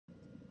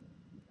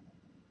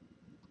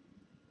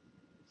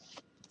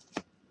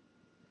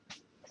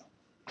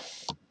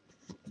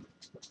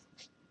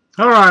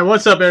All right,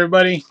 what's up,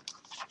 everybody?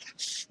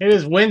 It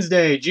is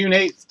Wednesday, June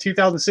 8th,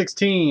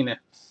 2016.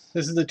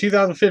 This is the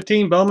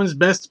 2015 Bowman's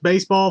Best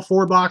Baseball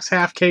 4-box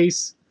half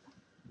case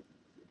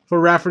for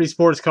Rafferty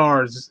Sports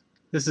Cards.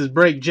 This is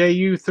break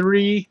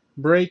JU3,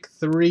 break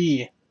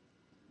 3.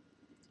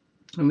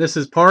 And this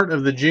is part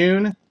of the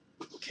June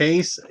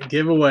case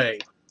giveaway.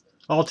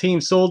 All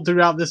teams sold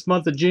throughout this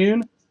month of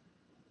June.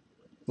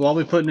 We'll all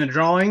be putting a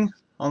drawing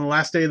on the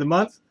last day of the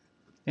month,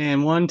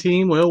 and one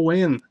team will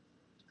win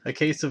a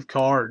case of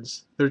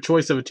cards. Their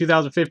choice of a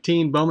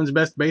 2015 Bowman's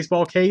Best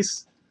Baseball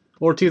case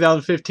or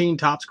 2015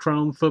 Topps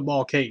Chrome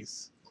Football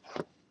case.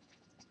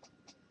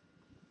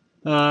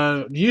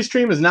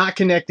 Ustream is not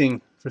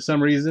connecting for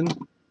some reason,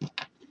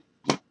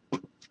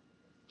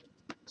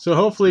 so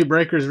hopefully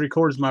Breakers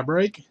records my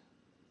break.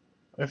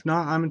 If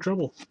not, I'm in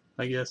trouble,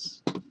 I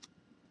guess.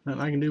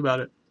 Nothing I can do about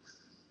it.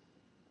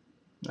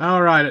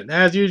 Alright,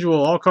 as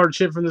usual, all cards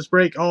shipped from this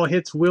break, all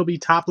hits will be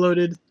top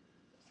loaded.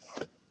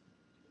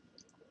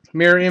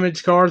 Mirror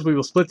image cards, we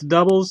will split the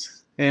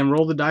doubles and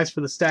roll the dice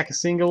for the stack of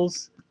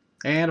singles.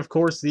 And of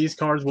course, these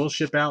cards will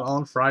ship out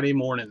on Friday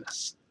morning.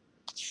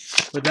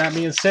 With that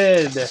being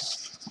said,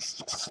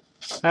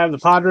 I have the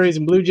Padres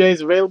and Blue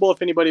Jays available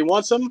if anybody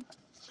wants them.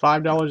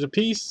 $5 a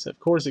piece. Of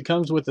course, it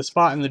comes with a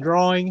spot in the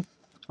drawing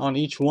on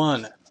each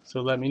one.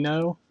 So let me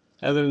know.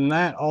 Other than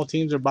that, all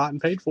teams are bought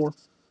and paid for.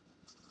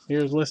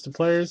 Here's a list of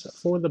players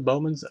for the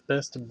Bowman's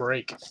Best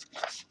Break.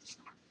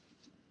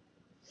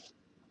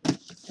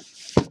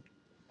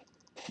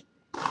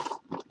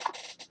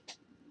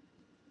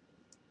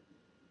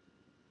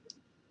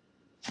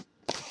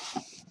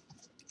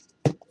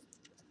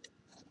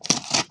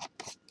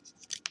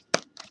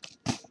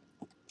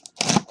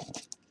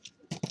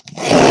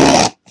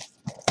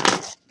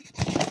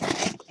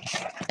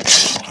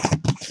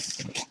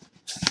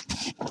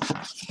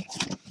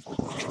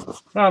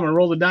 Right, I'm going to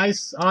roll the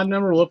dice. Odd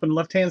number will open the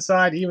left-hand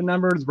side. Even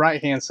number is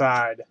right-hand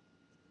side.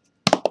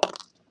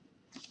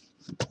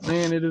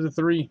 And it is a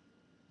 3.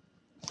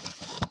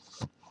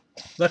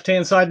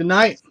 Left-hand side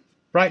tonight.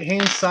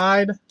 Right-hand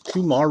side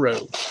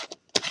tomorrow.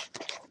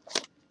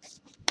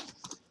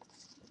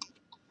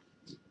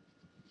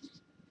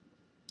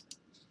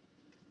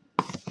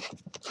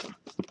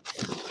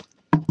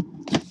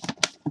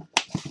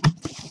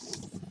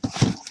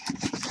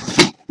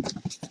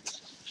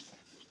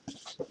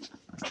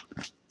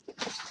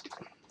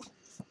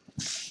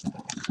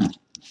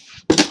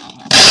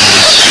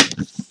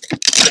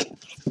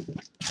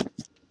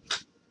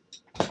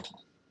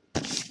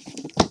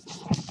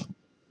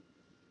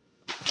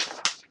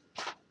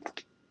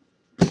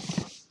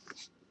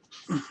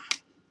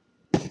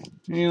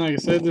 And like I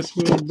said, this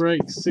will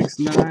break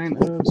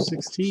 6/9 of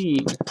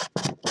 16.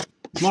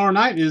 Tomorrow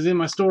night is in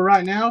my store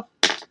right now.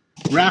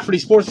 Rafferty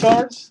Sports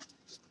Cards.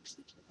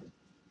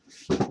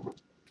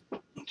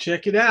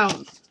 Check it out.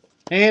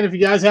 And if you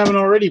guys haven't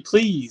already,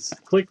 please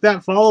click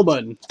that follow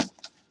button.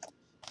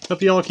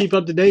 Hope you all keep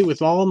up to date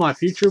with all of my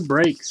future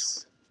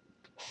breaks.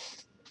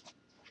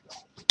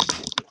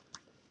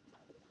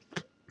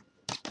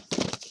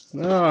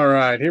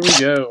 Alright, here we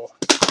go.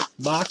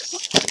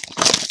 Box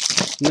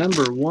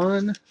number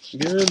 1.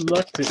 Good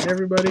luck to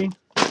everybody.